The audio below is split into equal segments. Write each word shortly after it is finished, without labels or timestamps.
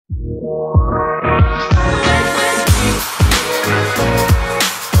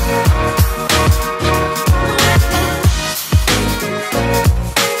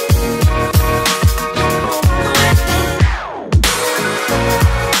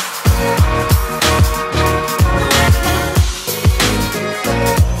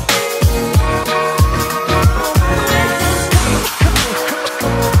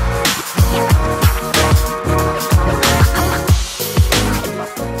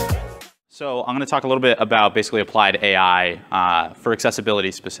So I'm going to talk a little bit about basically applied AI for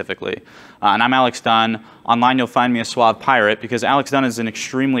accessibility specifically. And I'm Alex Dunn. Online you'll find me as Suave Pirate because Alex Dunn is an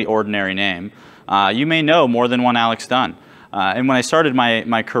extremely ordinary name. You may know more than one Alex Dunn. And when I started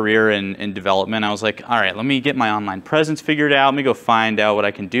my career in development, I was like, all right, let me get my online presence figured out. Let me go find out what I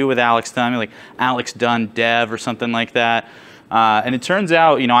can do with Alex Dunn, like Alex Dunn Dev or something like that. And it turns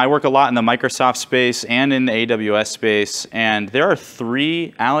out, I work a lot in the Microsoft space and in the AWS space, and there are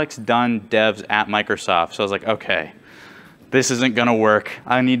 3 Alex Dunn devs at Microsoft. So I was like, okay, this isn't going to work.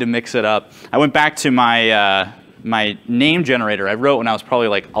 I need to mix it up. I went back to my my name generator I wrote when I was probably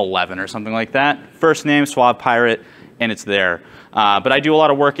like 11 or something like that. First name, Suave Pirate, and it's there. But I do a lot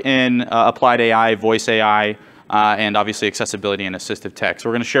of work in applied AI, voice AI, and obviously accessibility and assistive tech. So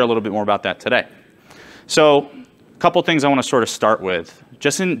we're going to share a little bit more about that today. So couple things I want to sort of start with,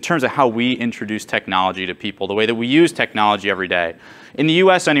 just in terms of how we introduce technology to people, the way that we use technology every day. In the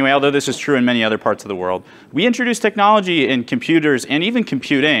US anyway, although this is true in many other parts of the world, we introduce technology in computers and even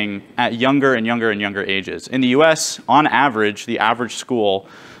computing at younger and younger and younger ages. In the US, on average, the average school,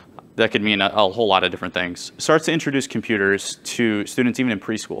 that could mean a whole lot of different things, starts to introduce computers to students even in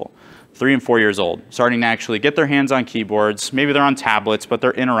preschool. 3 and 4 years old, starting to actually get their hands on keyboards. Maybe they're on tablets, but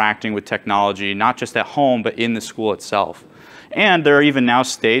they're interacting with technology, not just at home, but in the school itself. And there are even now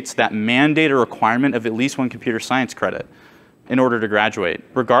states that mandate a requirement of at least 1 computer science credit in order to graduate.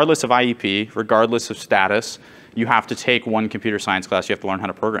 Regardless of IEP, regardless of status, you have to take 1 computer science class. You have to learn how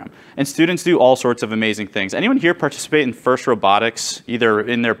to program. And students do all sorts of amazing things. Anyone here participate in FIRST Robotics, either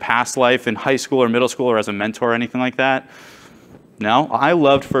in their past life, in high school or middle school, or as a mentor or anything like that? No, I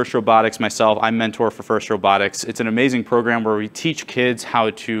loved FIRST Robotics myself. I mentor for FIRST Robotics. It's an amazing program where we teach kids how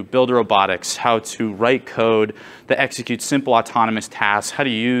to build robotics, how to write code that executes simple autonomous tasks, how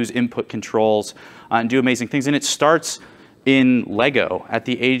to use input controls, and do amazing things. And it starts in Lego at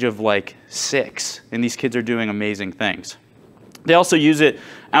the age of like 6, and these kids are doing amazing things. They also use it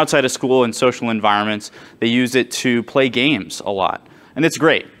outside of school in social environments. They use it to play games a lot. And it's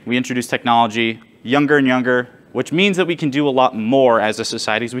great. We introduce technology younger and younger, which means that we can do a lot more as a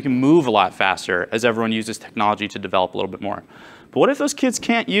society, because we can move a lot faster as everyone uses technology to develop a little bit more. But what if those kids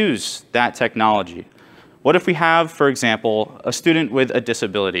can't use that technology? What if we have, for example, a student with a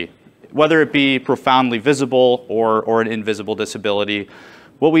disability, whether it be profoundly visible or an invisible disability?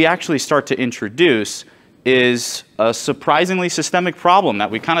 What we actually start to introduce is a surprisingly systemic problem that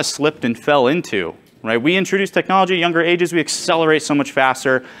we kind of slipped and fell into. Right? We introduce technology at younger ages, we accelerate so much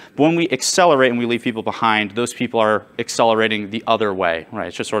faster. But when we accelerate and we leave people behind, those people are accelerating the other way. Right?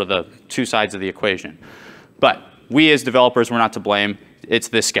 It's just sort of the 2 sides of the equation. But we as developers, we're not to blame. It's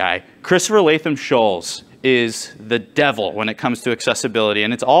this guy. Christopher Latham Scholes is the devil when it comes to accessibility,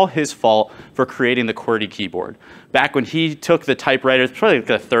 and it's all his fault for creating the QWERTY keyboard. Back when he took the typewriter, it's probably like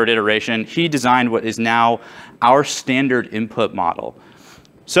the 3rd iteration, he designed what is now our standard input model.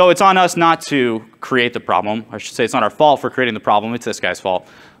 So it's on us not to create the problem. I should say it's not our fault for creating the problem. It's this guy's fault.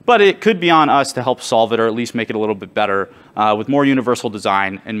 But it could be on us to help solve it, or at least make it a little bit better with more universal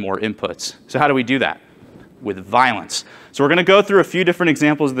design and more inputs. So how do we do that? With violence. So we're going to go through a few different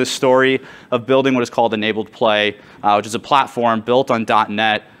examples of this story of building what is called enabled play, which is a platform built on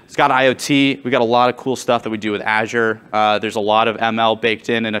 .NET. It's got IoT. We got a lot of cool stuff that we do with Azure. There's a lot of ML baked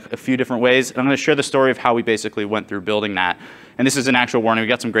in a few different ways. And I'm going to share the story of how we basically went through building that. And this is an actual warning. We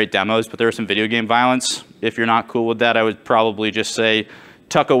got some great demos, but there was some video game violence. If you're not cool with that, I would probably just say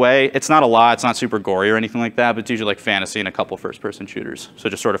tuck away. It's not a lot. It's not super gory or anything like that, but it's usually like fantasy and a couple first-person shooters. So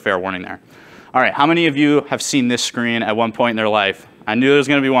just sort of fair warning there. All right, how many of you have seen this screen at one point in their life? I knew there was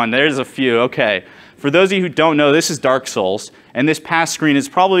going to be one. There's a few. Okay. For those of you who don't know, this is Dark Souls, and this past screen is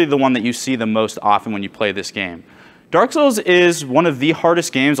probably the one that you see the most often when you play this game. Dark Souls is one of the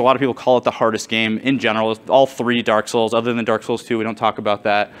hardest games. A lot of people call it the hardest game in general. All 3 Dark Souls, other than Dark Souls 2, we don't talk about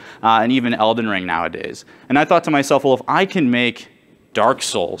that, and even Elden Ring nowadays. And I thought to myself, well, if I can make Dark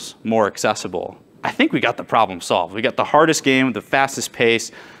Souls more accessible, I think we got the problem solved. We got the hardest game, the fastest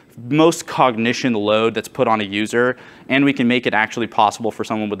pace, most cognition load that's put on a user, and we can make it actually possible for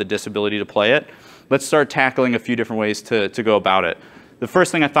someone with a disability to play it. Let's start tackling a few different ways to go about it. The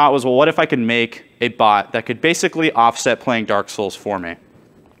first thing I thought was, well, what if I could make a bot that could basically offset playing Dark Souls for me?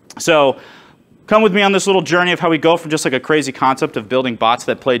 So come with me on this little journey of how we go from just like a crazy concept of building bots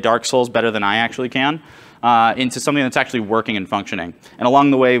that play Dark Souls better than I actually can into something that's actually working and functioning. And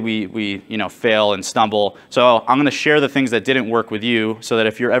along the way, we fail and stumble. So I'm going to share the things that didn't work with you so that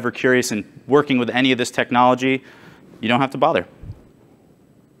if you're ever curious in working with any of this technology, you don't have to bother.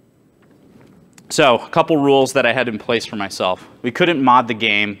 So a couple rules that I had in place for myself. We couldn't mod the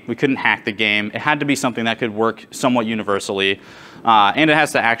game. We couldn't hack the game. It had to be something that could work somewhat universally, and it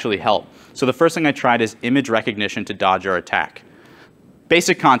has to actually help. So the first thing I tried is image recognition to dodge our attack.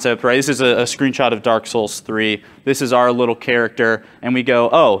 Basic concept, right? This is a screenshot of Dark Souls 3. This is our little character, and we go,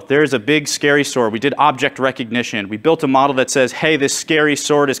 oh, there's a big scary sword. We did object recognition. We built a model that says, hey, this scary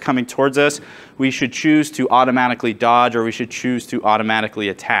sword is coming towards us. We should choose to automatically dodge, or we should choose to automatically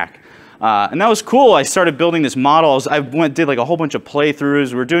attack. And that was cool. I started building this model. I did like a whole bunch of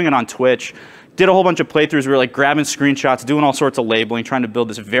playthroughs. We were doing it on Twitch. Did a whole bunch of playthroughs. We were like grabbing screenshots, doing all sorts of labeling, trying to build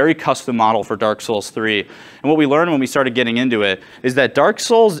this very custom model for Dark Souls 3. And what we learned when we started getting into it is that Dark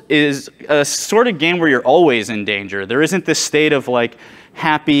Souls is a sort of game where you're always in danger. There isn't this state of like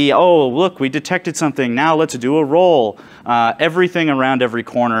happy, oh, look, we detected something, now let's do a roll. Everything around every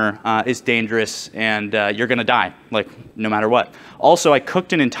corner is dangerous, and you're going to die, like no matter what. Also, I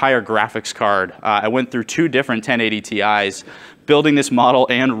cooked an entire graphics card. I went through 2 different 1080 Ti's, building this model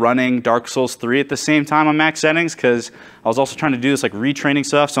and running Dark Souls 3 at the same time on max settings, because I was also trying to do this like retraining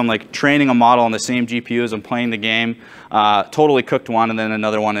stuff. So I'm like training a model on the same GPU as I'm playing the game. Totally cooked one, and then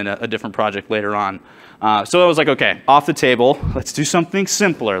another one in a different project later on. So I was like, okay, off the table, let's do something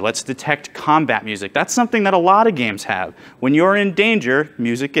simpler. Let's detect combat music. That's something that a lot of games have. When you're in danger,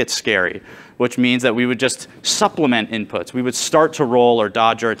 music gets scary, which means that we would just supplement inputs. We would start to roll or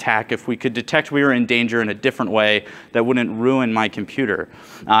dodge or attack if we could detect we were in danger in a different way that wouldn't ruin my computer.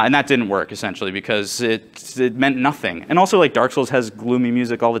 And that didn't work, essentially, because it meant nothing. And also, like, Dark Souls has gloomy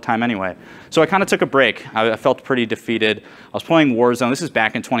music all the time anyway. So I kind of took a break. I felt pretty defeated. I was playing Warzone. This is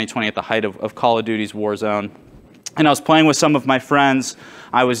back in 2020 at the height of Call of Duty's Warzone. And I was playing with some of my friends.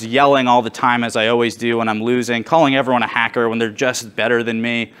 I was yelling all the time, as I always do when I'm losing, calling everyone a hacker when they're just better than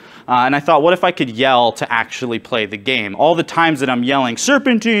me. And I thought, what if I could yell to actually play the game? All the times that I'm yelling,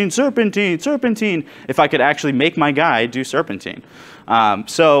 serpentine, serpentine, serpentine, if I could actually make my guy do serpentine.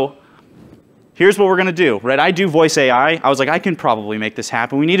 So here's what we're going to do, right? I do voice AI. I was like, I can probably make this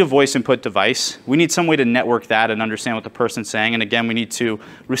happen. We need a voice input device. We need some way to network that and understand what the person's saying. And again, we need to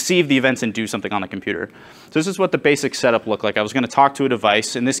receive the events and do something on the computer. So this is what the basic setup looked like. I was going to talk to a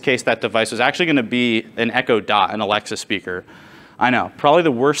device. In this case, that device was actually going to be an Echo Dot, an Alexa speaker. I know, probably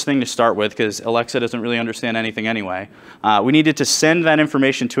the worst thing to start with, because Alexa doesn't really understand anything anyway. We needed to send that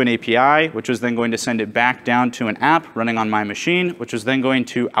information to an API, which was then going to send it back down to an app running on my machine, which was then going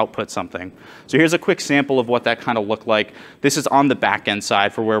to output something. So here's a quick sample of what that kind of looked like. This is on the back-end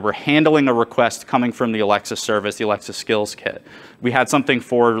side for where we're handling a request coming from the Alexa service, the Alexa Skills Kit. We had something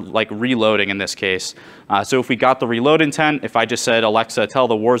for like reloading in this case. So if we got the reload intent, if I just said, Alexa, tell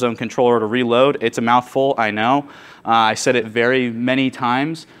the Warzone controller to reload, it's a mouthful, I know. I said it very many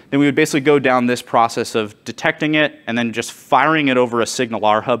times. Then we would basically go down this process of detecting it and then just firing it over a Signal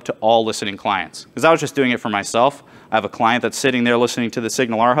R hub to all listening clients. Because I was just doing it for myself. I have a client that's sitting there listening to the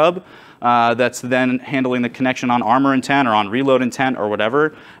Signal R hub that's then handling the connection on armor intent or on reload intent or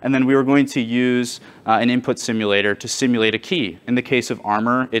whatever. And then we were going to use an input simulator to simulate a key. In the case of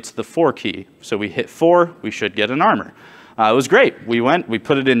armor, it's the 4 key. So we hit 4, we should get an armor. It was great. We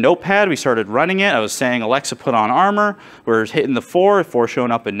put it in Notepad, we started running it. I was saying, Alexa, put on armor. We're hitting the 4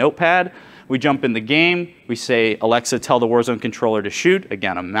 showing up in Notepad. We jump in the game. We say, Alexa, tell the Warzone controller to shoot.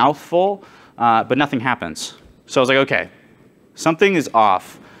 Again, a mouthful, but nothing happens. So I was like, okay, something is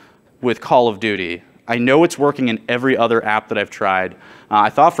off with Call of Duty. I know it's working in every other app that I've tried. I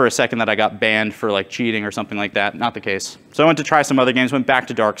thought for a second that I got banned for like cheating or something like that. Not the case. So I went to try some other games, went back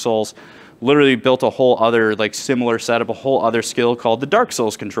to Dark Souls. Literally built a whole other like similar setup, a whole other skill called the Dark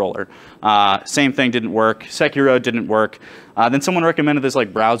Souls controller. Same thing didn't work. Sekiro didn't work. Then someone recommended this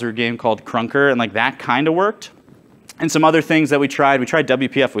like browser game called Krunker, and like that kind of worked. And some other things that we tried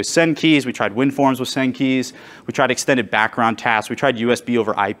WPF with send keys, we tried WinForms with send keys, we tried extended background tasks, we tried USB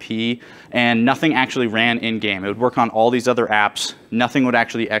over IP, and nothing actually ran in game. It would work on all these other apps. Nothing would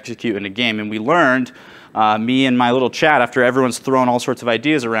actually execute in a game. And we learned, me and my little chat, after everyone's thrown all sorts of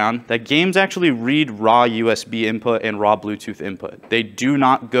ideas around, that games actually read raw USB input and raw Bluetooth input. They do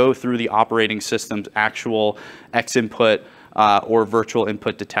not go through the operating system's actual X input or virtual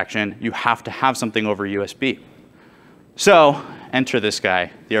input detection. You have to have something over USB. So enter this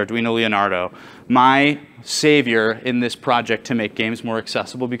guy, the Arduino Leonardo, my savior in this project to make games more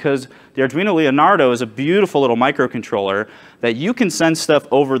accessible, because the Arduino Leonardo is a beautiful little microcontroller that you can send stuff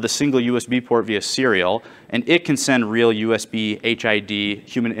over the single USB port via serial, and it can send real USB HID,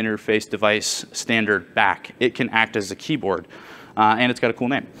 human interface device standard back. It can act as a keyboard, and it's got a cool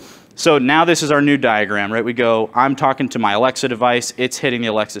name. So now this is our new diagram, right? We go, I'm talking to my Alexa device, it's hitting the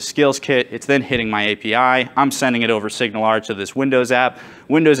Alexa Skills Kit, it's then hitting my API, I'm sending it over SignalR to this Windows app.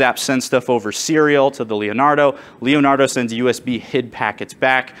 Windows app sends stuff over serial to the Leonardo. Leonardo sends USB HID packets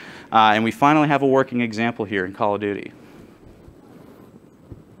back, and we finally have a working example here in Call of Duty.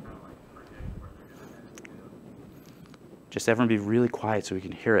 Just everyone be really quiet so we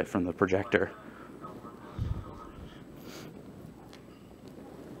can hear it from the projector.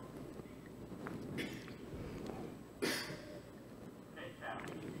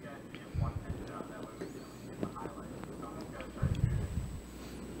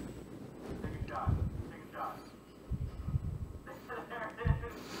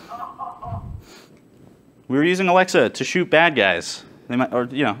 We were using Alexa to shoot bad guys. They might, or,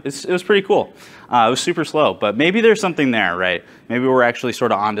 you know, it was pretty cool. It was super slow, but maybe there's something there, right? Maybe we're actually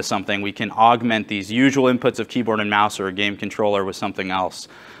sort of onto something. We can augment these usual inputs of keyboard and mouse or a game controller with something else.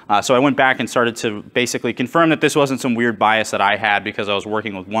 So I went back and started to basically confirm that this wasn't some weird bias that I had because I was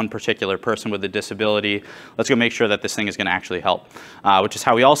working with one particular person with a disability. Let's go make sure that this thing is going to actually help, which is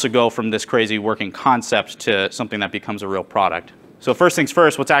how we also go from this crazy working concept to something that becomes a real product. So first things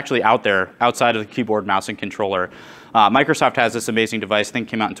first, what's actually out there outside of the keyboard, mouse, and controller? Microsoft has this amazing device, I think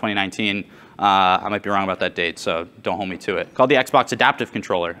came out in 2019. I might be wrong about that date, so don't hold me to it. Called the Xbox Adaptive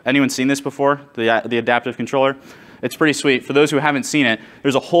Controller. Anyone seen this before, the adaptive controller? It's pretty sweet. For those who haven't seen it,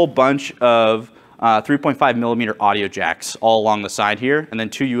 there's a whole bunch of 3.5 millimeter audio jacks all along the side here, and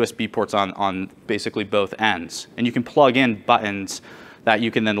then 2 USB ports on basically both ends. And you can plug in buttons that you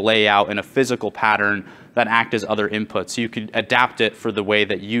can then lay out in a physical pattern that act as other inputs. So you could adapt it for the way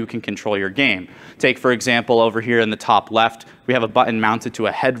that you can control your game. Take, for example, over here in the top left, we have a button mounted to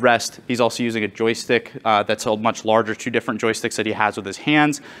a headrest. He's also using a joystick that's a much larger, 2 different joysticks that he has with his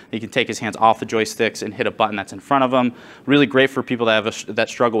hands. He can take his hands off the joysticks and hit a button that's in front of him. Really great for people that that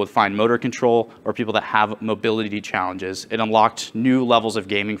struggle with fine motor control or people that have mobility challenges. It unlocked new levels of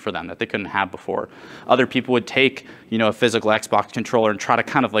gaming for them that they couldn't have before. Other people would take, you know, a physical Xbox controller and try to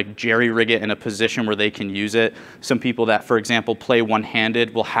kind of like jerry-rig it in a position where they can use it. Some people that, for example, play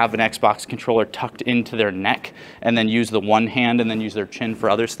one-handed will have an Xbox controller tucked into their neck and then use the one hand and then use their chin for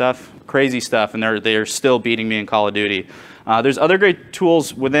other stuff. Crazy stuff, and they're still beating me in Call of Duty. There's other great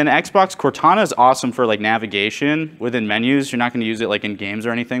tools within Xbox. Cortana is awesome for like navigation within menus. You're not going to use it like in games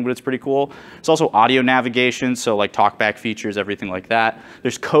or anything, but it's pretty cool. It's also audio navigation, so like talkback features, everything like that.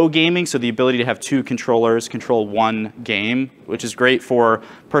 There's co-gaming, so the ability to have 2 controllers control one game, which is great for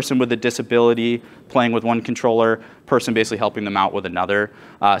person with a disability playing with one controller, person basically helping them out with another.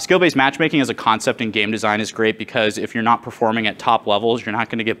 Skill-based matchmaking as a concept in game design is great because if you're not performing at top levels, you're not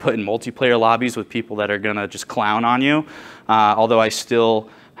going to get put in multiplayer lobbies with people that are going to just clown on you, although I still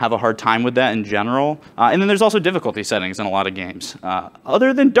have a hard time with that in general. And then there's also difficulty settings in a lot of games,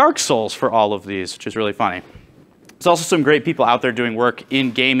 other than Dark Souls for all of these, which is really funny. There's also some great people out there doing work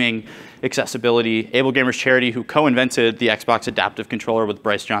in gaming accessibility. Able Gamers Charity, who co-invented the Xbox Adaptive Controller with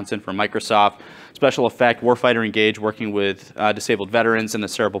Bryce Johnson from Microsoft. Special Effect, Warfighter Engage, working with disabled veterans and the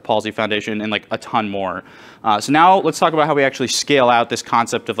Cerebral Palsy Foundation, and like a ton more. So now let's talk about how we actually scale out this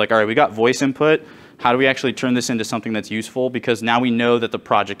concept of like, all right, we got voice input. How do we actually turn this into something that's useful? Because now we know that the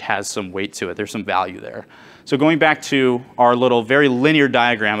project has some weight to it. There's some value there. So going back to our little very linear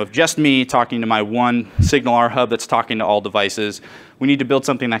diagram of just me talking to my one SignalR hub that's talking to all devices, we need to build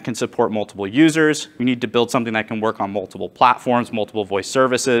something that can support multiple users. We need to build something that can work on multiple platforms, multiple voice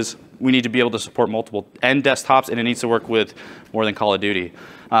services. We need to be able to support multiple end desktops, and it needs to work with more than Call of Duty.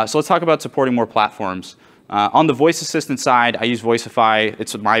 So let's talk about supporting more platforms. On the voice assistant side, I use Voicify.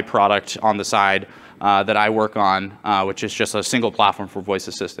 It's my product on the side that I work on, which is just a single platform for voice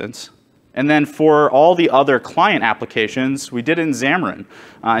assistants. And then for all the other client applications, we did it in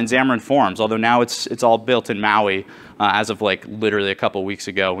Xamarin Forms, although now it's all built in Maui as of like literally a couple weeks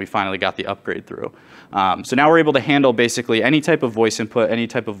ago. We finally got the upgrade through. So now we're able to handle basically any type of voice input, any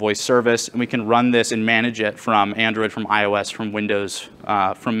type of voice service, and we can run this and manage it from Android, from iOS, from Windows,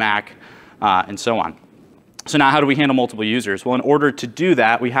 from Mac, and so on. So now how do we handle multiple users? Well, in order to do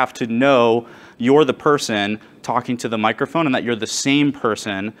that, we have to know you're the person talking to the microphone and that you're the same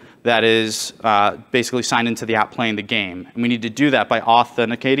person that is basically signed into the app playing the game. And we need to do that by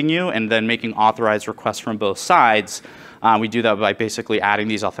authenticating you and then making authorized requests from both sides. We do that by basically adding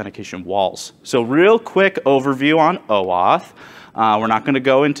these authentication walls. So real quick overview on OAuth. We're not going to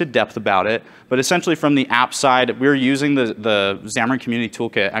go into depth about it, but essentially from the app side, we're using the Xamarin Community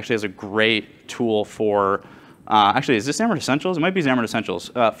Toolkit. Actually has a great tool for, actually, is this Xamarin Essentials? It might be Xamarin Essentials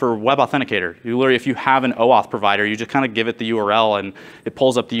for Web Authenticator. You literally, if you have an OAuth provider, you just kind of give it the URL and it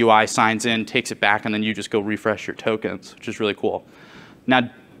pulls up the UI, signs in, takes it back, and then you just go refresh your tokens, which is really cool.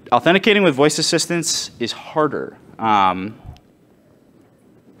 Now, authenticating with voice assistants is harder.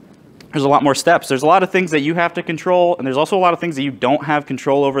 There's a lot more steps. There's a lot of things that you have to control, and there's also a lot of things that you don't have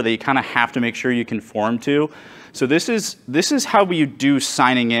control over that you kind of have to make sure you conform to. So this is how we do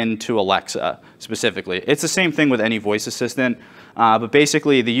signing in to Alexa specifically. It's the same thing with any voice assistant. But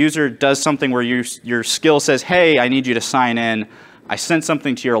basically, the user does something where your skill says, hey, I need you to sign in. I sent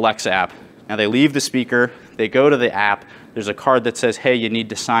something to your Alexa app. Now they leave the speaker, they go to the app, there's a card that says, hey, you need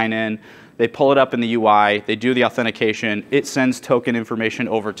to sign in. They pull it up in the UI, they do the authentication, it sends token information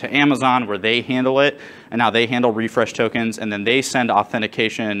over to Amazon where they handle it, and now they handle refresh tokens, and then they send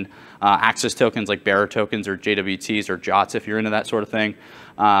authentication access tokens like bearer tokens or JWTs or JOTs if you're into that sort of thing,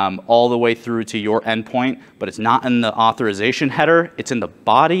 all the way through to your endpoint, but it's not in the authorization header, it's in the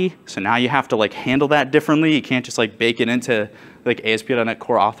body, so now you have to like handle that differently. You can't just like bake it into like ASP.NET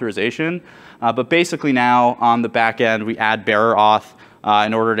Core authorization. But basically now on the back end, we add bearer auth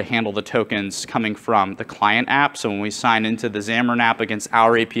in order to handle the tokens coming from the client app. So when we sign into the Xamarin app against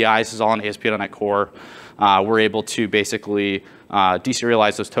our APIs, this is all in ASP.NET Core, we're able to basically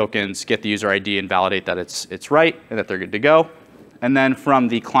deserialize those tokens, get the user ID, and validate that it's right and that they're good to go. And then from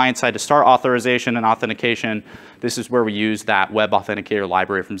the client side to start authorization and authentication, this is where we use that web authenticator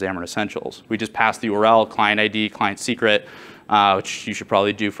library from Xamarin Essentials. We just pass the URL, client ID, client secret, which you should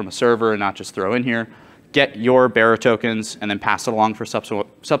probably do from a server and not just throw in here. Get your bearer tokens and then pass it along for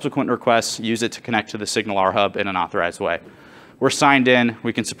subsequent requests. Use it to connect to the Signal R Hub in an authorized way. We're signed in.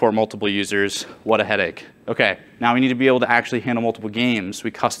 We can support multiple users. What a headache. OK, now we need to be able to actually handle multiple games. We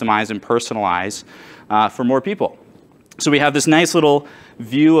customize and personalize for more people. So we have this nice little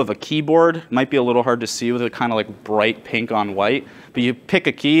view of a keyboard. Might be a little hard to see with it kind of like bright pink on white. But you pick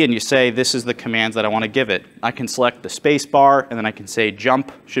a key and you say, this is the commands that I want to give it. I can select the space bar, and then I can say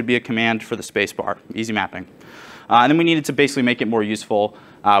jump should be a command for the space bar. Easy mapping. And then we needed to basically make it more useful.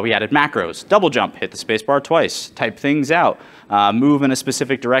 We added macros. Double jump, hit the space bar twice. Type things out. Move in a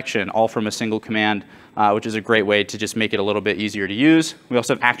specific direction, all from a single command, which is a great way to just make it a little bit easier to use. We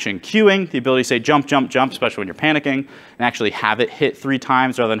also have action queuing, the ability to say jump, jump, jump, especially when you're panicking, and actually have it hit 3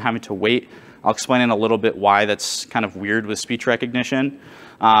 times rather than having to wait. I'll explain in a little bit why that's kind of weird with speech recognition.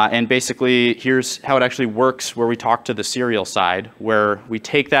 And basically, here's how it actually works where we talk to the serial side, where we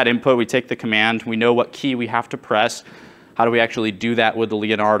take that input, we take the command, we know what key we have to press. How do we actually do that with the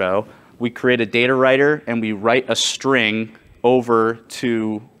Leonardo? We create a data writer, and we write a string over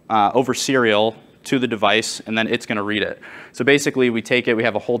serial to the device, and then it's going to read it. So basically, we take it, we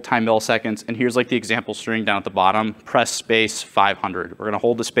have a hold time milliseconds, and here's like the example string down at the bottom, press space 500. We're going to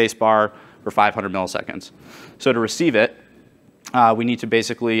hold the space bar for 500 milliseconds. So to receive it, we need to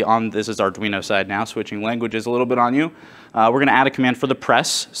basically, this is Arduino side now, switching languages a little bit on you. We're going to add a command for the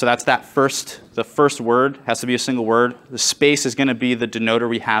press. So that's the first word, has to be a single word. The space is going to be the denoter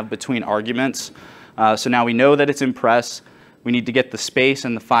we have between arguments. So now we know that it's in press. We need to get the space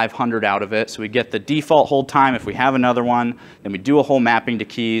and the 500 out of it. So we get the default hold time if we have another one. Then we do a whole mapping to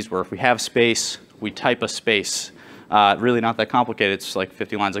keys where if we have space, we type a space. Really not that complicated. It's like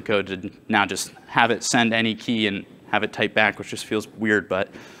 50 lines of code to now just have it send any key and have it type back, which just feels weird, but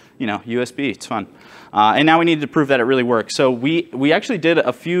you know, USB, it's fun. And now we need to prove that it really works. So we actually did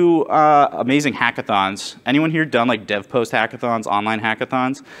a few amazing hackathons. Anyone here done like dev post hackathons, online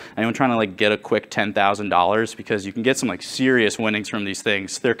hackathons? Anyone trying to like get a quick $10,000? Because you can get some like serious winnings from these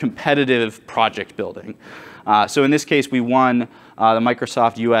things. They're competitive project building. So in this case, we won the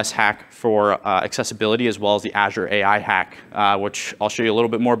Microsoft US hack for accessibility as well as the Azure AI hack, which I'll show you a little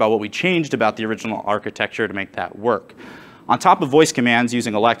bit more about what we changed about the original architecture to make that work. On top of voice commands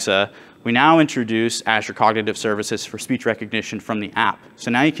using Alexa, we now introduce Azure Cognitive Services for speech recognition from the app. So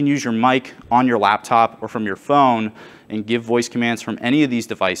now you can use your mic on your laptop or from your phone and give voice commands from any of these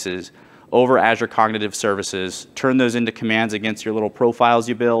devices over Azure Cognitive Services, turn those into commands against your little profiles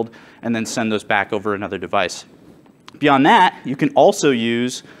you build, and then send those back over another device. Beyond that, you can also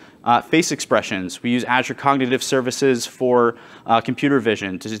use face expressions. We use Azure Cognitive Services for computer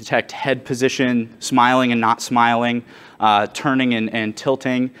vision to detect head position, smiling and not smiling, turning and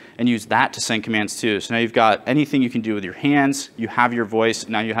tilting, and use that to send commands too. So now you've got anything you can do with your hands, you have your voice,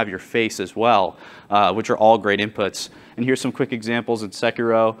 now you have your face as well, which are all great inputs. And here's some quick examples in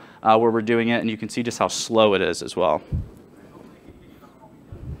Sekiro where we're doing it, and you can see just how slow it is as well.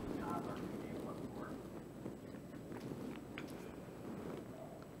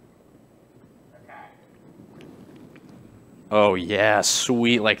 Oh yeah,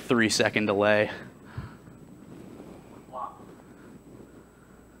 sweet, like 3-second delay.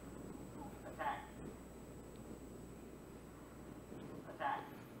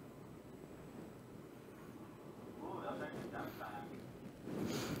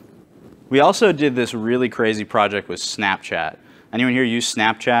 We also did this really crazy project with Snapchat. Anyone here use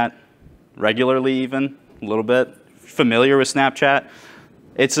Snapchat regularly even? A little bit? Familiar with Snapchat?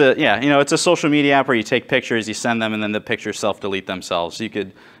 It's a social media app where you take pictures, you send them, and then the pictures self-delete themselves. You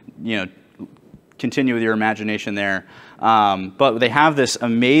could, continue with your imagination there. But they have this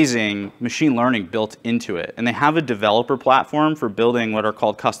amazing machine learning built into it. And they have a developer platform for building what are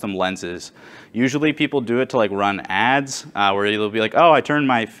called custom lenses. Usually people do it to like run ads where you'll be like, oh, I turned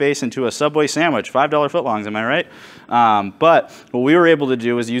my face into a Subway sandwich, $5 footlongs, am I right? But what we were able to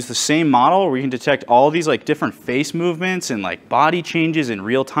do is use the same model where you can detect all these like different face movements and like body changes in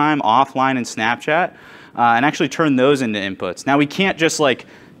real time offline in Snapchat and actually turn those into inputs. Now we can't just like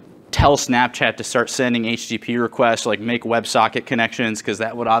tell Snapchat to start sending HTTP requests, like make WebSocket connections, because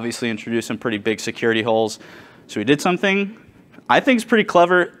that would obviously introduce some pretty big security holes. So we did something I think is pretty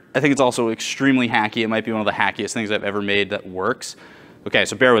clever. I think it's also extremely hacky. It might be one of the hackiest things I've ever made that works. Okay,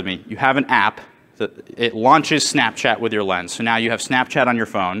 so bear with me. You have an app that it launches Snapchat with your lens. So now you have Snapchat on your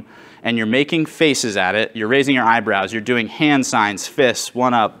phone, and you're making faces at it. You're raising your eyebrows. You're doing hand signs, fists,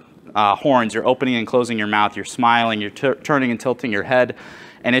 one up, horns. You're opening and closing your mouth. You're smiling. You're turning and tilting your head.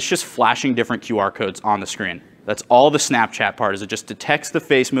 And it's just flashing different QR codes on the screen. That's all the Snapchat part is. It just detects the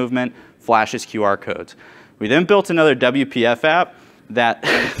face movement, flashes QR codes. We then built another WPF app that,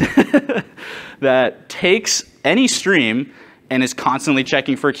 that takes any stream and is constantly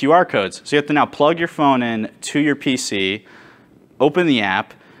checking for QR codes. So you have to now plug your phone in to your PC, open the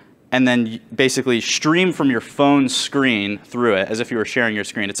app, and then basically stream from your phone screen through it as if you were sharing your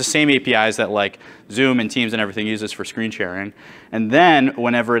screen. It's the same APIs that like Zoom and Teams and everything uses for screen sharing. And then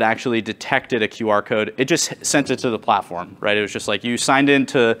whenever it actually detected a QR code, it just sent it to the platform, right? It was just like you signed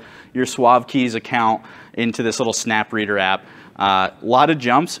into your SuaveKeys account into this little Snap Reader app. A lot of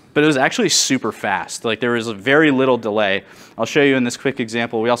jumps, but it was actually super fast. Like there was a very little delay. I'll show you in this quick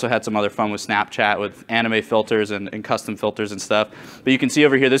example. We also had some other fun with Snapchat with anime filters and custom filters and stuff. But you can see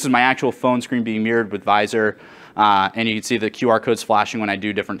over here, this is my actual phone screen being mirrored with Visor. And you can see the QR codes flashing when I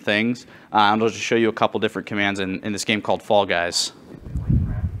do different things. And I'll just show you a couple different commands in this game called Fall Guys.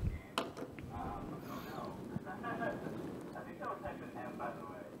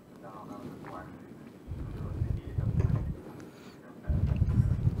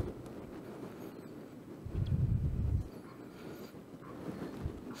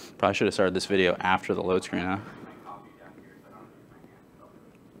 Probably should have started this video after the load screen, huh?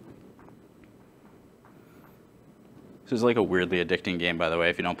 This is like a weirdly addicting game, by the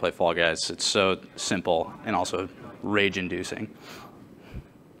way, if you don't play Fall Guys. It's so simple and also rage-inducing.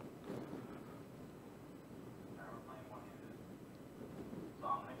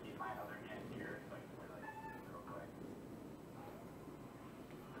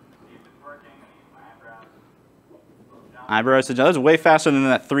 Eyebrows, that was way faster than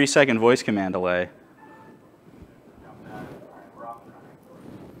that 3-second voice command delay.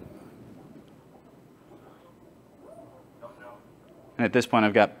 And at this point,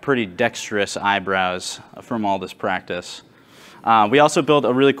 I've got pretty dexterous eyebrows from all this practice. We also built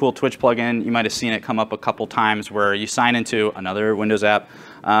a really cool Twitch plugin. You might have seen it come up a couple times where you sign into another Windows app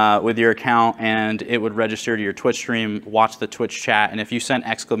with your account, and it would register to your Twitch stream, watch the Twitch chat, and if you sent !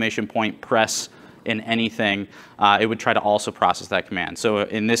 press in anything, it would try to also process that command. So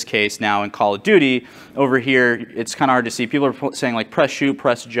in this case now in Call of Duty, over here, it's kind of hard to see. People are saying like press shoot,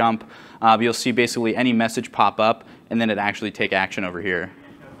 press jump. But you'll see basically any message pop up and then it actually take action over here.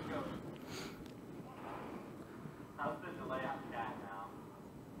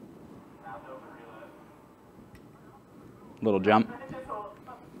 Little jump.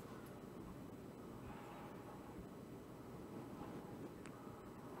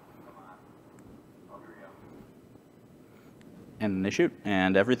 And then they shoot,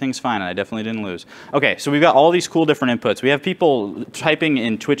 and everything's fine, and I definitely didn't lose. Okay, so we've got all these cool different inputs. We have people typing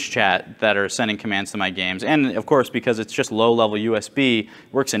in Twitch chat that are sending commands to my games, and of course, because it's just low-level USB,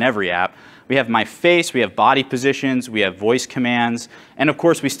 works in every app. We have my face, we have body positions, we have voice commands, and of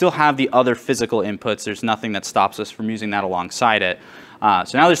course, we still have the other physical inputs. There's nothing that stops us from using that alongside it.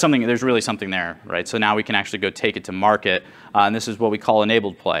 So now there's really something there, right? So now we can actually go take it to market, and this is what we call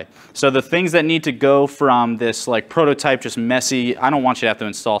enabled play. So the things that need to go from this like prototype, just messy, I don't want you to have to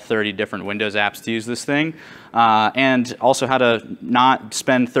install 30 different Windows apps to use this thing, and also how to not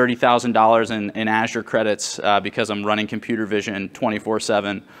spend $30,000 in Azure credits because I'm running computer vision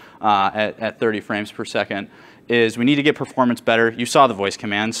 24/7 at 30 frames per second, is we need to get performance better. You saw the voice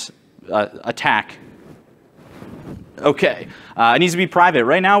commands, attack. Okay, it needs to be private.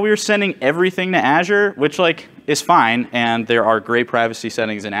 Right now we're sending everything to Azure, which like is fine, and there are great privacy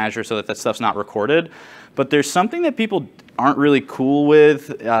settings in Azure so that that stuff's not recorded. But there's something that people aren't really cool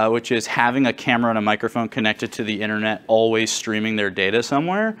with, which is having a camera and a microphone connected to the internet, always streaming their data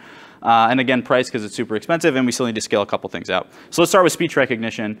somewhere. And again, price because it's super expensive, and we still need to scale a couple things out. So let's start with speech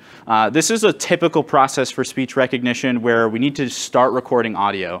recognition. This is a typical process for speech recognition where we need to start recording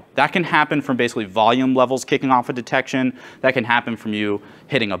audio. That can happen from basically volume levels kicking off a detection. That can happen from you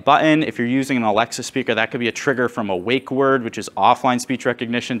hitting a button. If you're using an Alexa speaker, that could be a trigger from a wake word, which is offline speech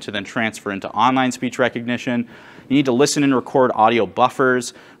recognition, to then transfer into online speech recognition. You need to listen and record audio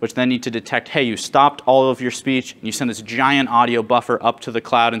buffers, which then need to detect, hey, you stopped all of your speech, and you send this giant audio buffer up to the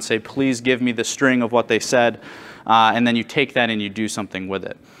cloud and say, please give me the string of what they said, and then you take that and you do something with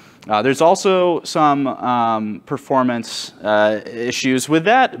it. There's also some performance issues with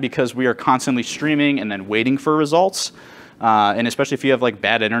that because we are constantly streaming and then waiting for results. And especially if you have like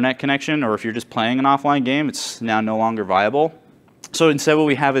bad internet connection or if you're just playing an offline game, it's now no longer viable. So instead what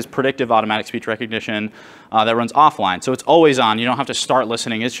we have is predictive automatic speech recognition that runs offline. So it's always on. You don't have to start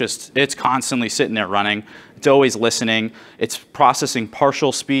listening. It's constantly sitting there running. It's always listening. It's processing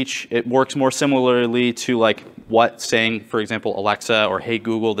partial speech. It works more similarly to like what saying, for example, Alexa or Hey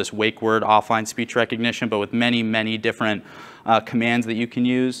Google, this wake word offline speech recognition, but with many, many different commands that you can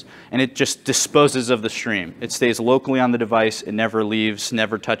use. And it just disposes of the stream. It stays locally on the device. It never leaves,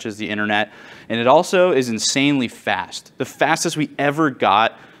 never touches the internet. And it also is insanely fast. The fastest we ever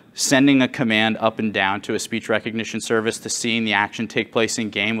got sending a command up and down to a speech recognition service to seeing the action take place in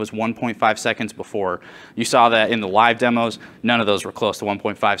game was 1.5 seconds before. You saw that in the live demos. None of those were close to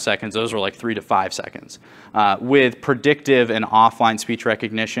 1.5 seconds. Those were like 3 to 5 seconds. With predictive and offline speech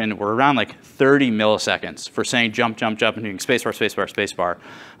recognition, we're around like 30 milliseconds for saying jump, jump, jump, and doing spacebar, spacebar,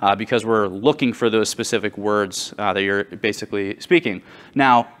 spacebar, because we're looking for those specific words that you're basically speaking.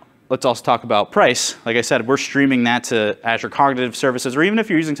 Now, let's also talk about price. Like I said, we're streaming that to Azure Cognitive Services, or even if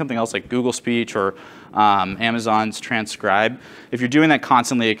you're using something else like Google Speech or Amazon's Transcribe. If you're doing that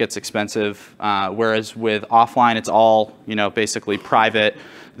constantly, it gets expensive. Whereas with offline, it's all basically private.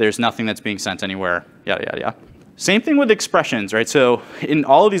 There's nothing that's being sent anywhere. Yada yada yada. Same thing with expressions, right? So in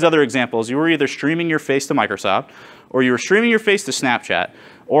all of these other examples, you were either streaming your face to Microsoft, or you were streaming your face to Snapchat.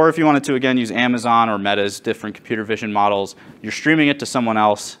 Or if you wanted to, again, use Amazon or Meta's different computer vision models, you're streaming it to someone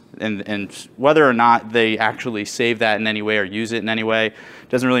else. And whether or not they actually save that in any way or use it in any way,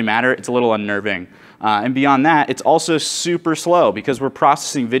 doesn't really matter. It's a little unnerving. And beyond that, it's also super slow because we're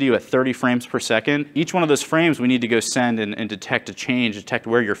processing video at 30 frames per second. Each one of those frames, we need to go send and detect a change, detect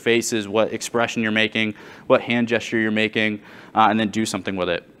where your face is, what expression you're making, what hand gesture you're making, and then do something with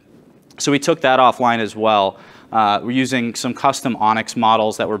it. So we took that offline as well. We're using some custom Onyx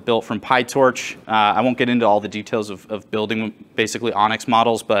models that were built from PyTorch. I won't get into all the details of building basically Onyx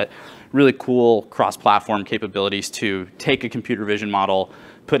models, but really cool cross-platform capabilities to take a computer vision model,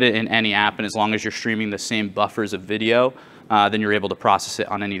 put it in any app, and as long as you're streaming the same buffers of video, then you're able to process it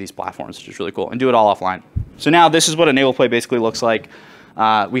on any of these platforms, which is really cool, and do it all offline. So now this is what Enable Play basically looks like.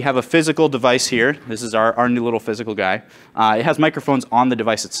 We have a physical device here. This is our new little physical guy. It has microphones on the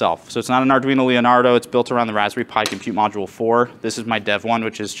device itself. So it's not an Arduino Leonardo. It's built around the Raspberry Pi Compute Module 4. This is my dev one,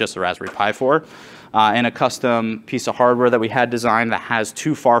 which is just the Raspberry Pi 4. And a custom piece of hardware that we had designed that has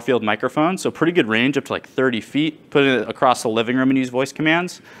 2 far-field microphones. So pretty good range, up to like 30 feet. Put it across the living room and use voice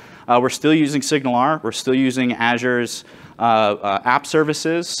commands. We're still using SignalR. We're still using Azure's app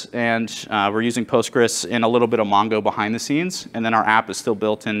services, and we're using Postgres and a little bit of Mongo behind the scenes, and then our app is still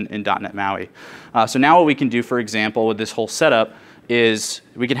built in .NET MAUI. So now what we can do, for example, with this whole setup is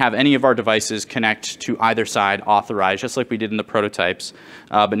we can have any of our devices connect to either side authorized, just like we did in the prototypes,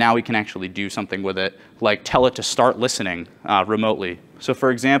 but now we can actually do something with it, like tell it to start listening remotely. So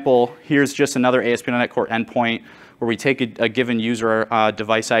for example, here's just another ASP.NET Core endpoint where we take a given user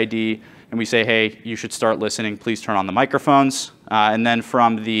device ID and we say, hey, you should start listening, please turn on the microphones. And then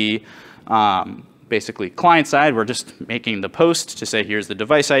from the basically client side, we're just making the post to say, here's the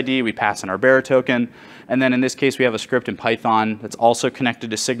device ID, we pass in our bearer token. And then in this case, we have a script in Python that's also connected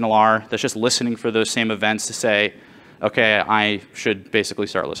to SignalR that's just listening for those same events to say, okay, I should basically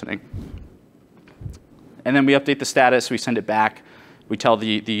start listening. And then we update the status, we send it back. We tell the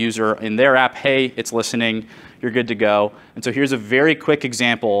user in their app, hey, it's listening, you're good to go. And so here's a very quick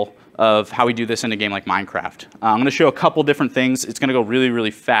example of how we do this in a game like Minecraft. I'm going to show a couple different things. It's going to go really,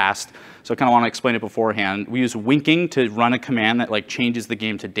 really fast. So I kind of want to explain it beforehand. We use winking to run a command that like changes the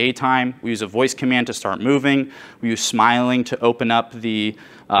game to daytime. We use a voice command to start moving. We use smiling to open up the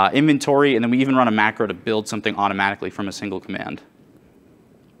inventory. And then we even run a macro to build something automatically from a single command.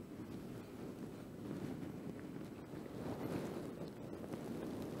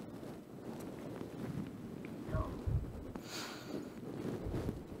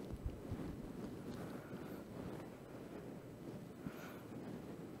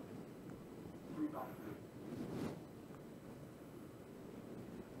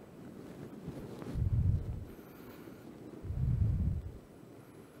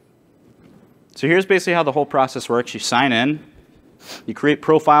 So here's basically how the whole process works. You sign in, you create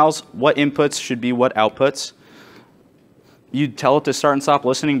profiles, what inputs should be what outputs. You tell it to start and stop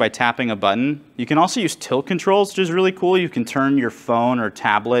listening by tapping a button. You can also use tilt controls, which is really cool. You can turn your phone or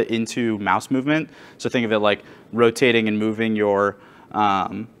tablet into mouse movement. So think of it like rotating and moving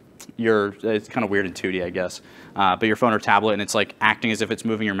it's kind of weird in 2D, I guess, but your phone or tablet, and it's like acting as if it's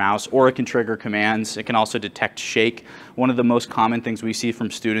moving your mouse, or it can trigger commands. It can also detect shake. One of the most common things we see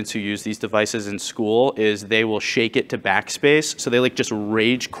from students who use these devices in school is they will shake it to backspace, so they like just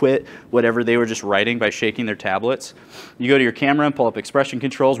rage quit whatever they were just writing by shaking their tablets. You go to your camera and pull up expression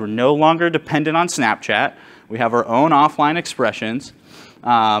controls. We're no longer dependent on Snapchat. We have our own offline expressions.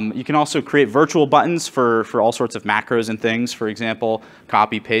 You can also create virtual buttons for all sorts of macros and things. For example,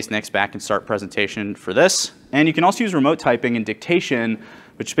 copy, paste, next, back, and start presentation for this. And you can also use remote typing and dictation,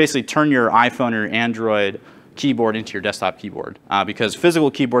 which basically turn your iPhone or your Android keyboard into your desktop keyboard. Because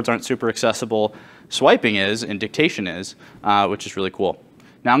physical keyboards aren't super accessible, swiping is and dictation is, which is really cool.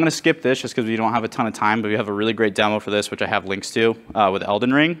 Now I'm going to skip this just because we don't have a ton of time, but we have a really great demo for this, which I have links to with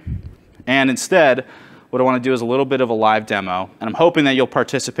Elden Ring. And instead, what I want to do is a little bit of a live demo, and I'm hoping that you'll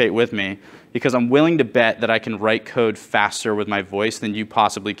participate with me because I'm willing to bet that I can write code faster with my voice than you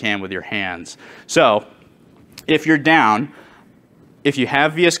possibly can with your hands. So if you're down, if you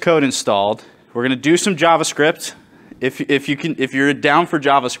have VS Code installed, we're going to do some JavaScript. If you're down for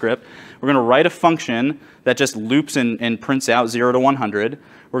JavaScript, we're going to write a function that just loops and prints out 0 to 100.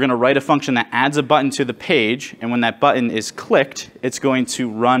 We're going to write a function that adds a button to the page, and when that button is clicked, it's going to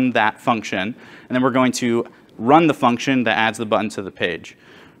run that function. And then we're going to run the function that adds the button to the page,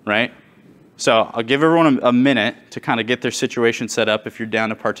 right? So I'll give everyone a minute to kind of get their situation set up if you're down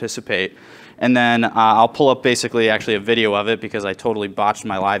to participate. And then I'll pull up basically actually a video of it because I totally botched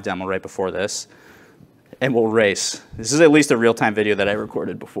my live demo right before this. And we'll race. This is at least a real-time video that I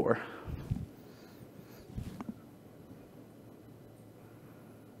recorded before.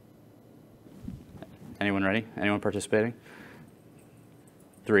 Anyone ready? Anyone participating?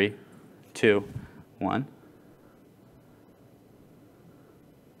 3, 2, 1.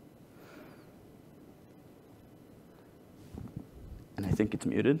 And I think it's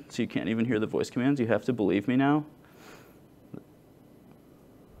muted, so you can't even hear the voice commands. You have to believe me now.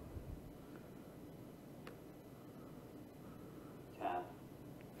 Tab.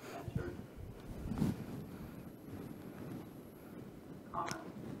 Enter. Comment.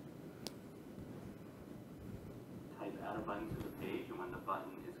 Type add a button to the page, and when the button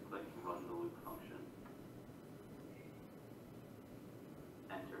is clicked, run the loop function.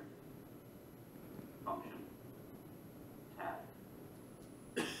 Enter. Function. Tab.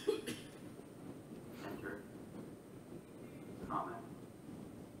 Enter. Comment.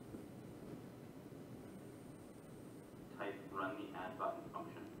 Type run the add button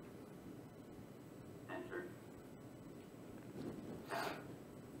function. Enter. Tab.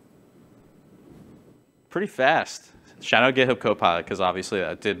 Pretty fast. Shout out GitHub Copilot, because obviously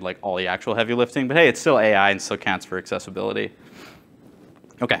that did like all the actual heavy lifting, but hey, it's still AI and still counts for accessibility.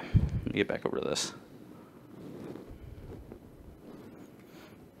 Okay, let me get back over to this.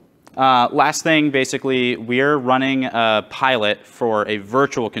 Last thing, basically, we're running a pilot for a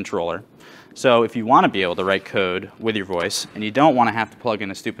virtual controller. So if you want to be able to write code with your voice, and you don't want to have to plug in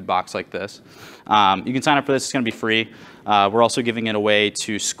a stupid box like this, you can sign up for this. It's going to be free. We're also giving it away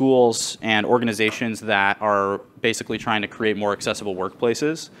to schools and organizations that are basically trying to create more accessible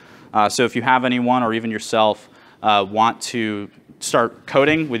workplaces. So if you have anyone or even yourself want to start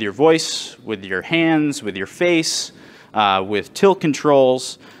coding with your voice, with your hands, with your face, with tilt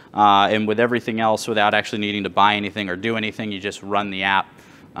controls, and with everything else without actually needing to buy anything or do anything, you just run the app.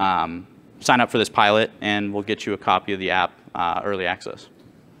 Sign up for this pilot, and we'll get you a copy of the app early access.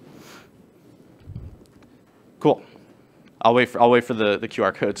 Cool. I'll wait for the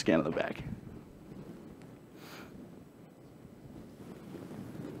QR code scan of the back.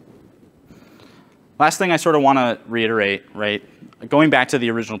 Last thing I sort of want to reiterate, right? Going back to the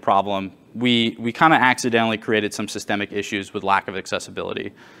original problem, we kind of accidentally created some systemic issues with lack of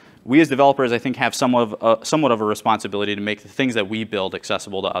accessibility. We as developers, I think, have somewhat of a responsibility to make the things that we build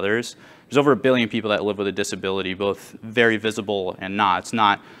accessible to others. There's over 1 billion people that live with a disability, both very visible and not. It's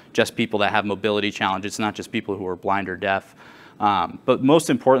not just people that have mobility challenges. It's not just people who are blind or deaf. But most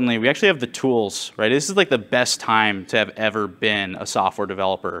importantly, we actually have the tools, right? This is like the best time to have ever been a software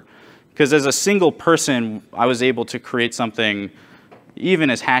developer. Because as a single person, I was able to create something, even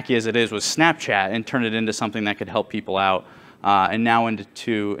as hacky as it is, with Snapchat and turn it into something that could help people out. And now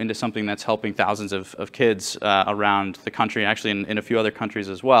into something that's helping thousands of kids around the country, actually in a few other countries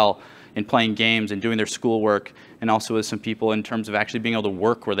as well. in playing games and doing their schoolwork, and also with some people in terms of actually being able to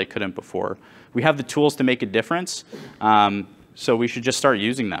work where they couldn't before. We have the tools to make a difference, so we should just start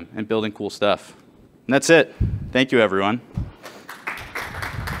using them and building cool stuff. And that's it. Thank you, everyone.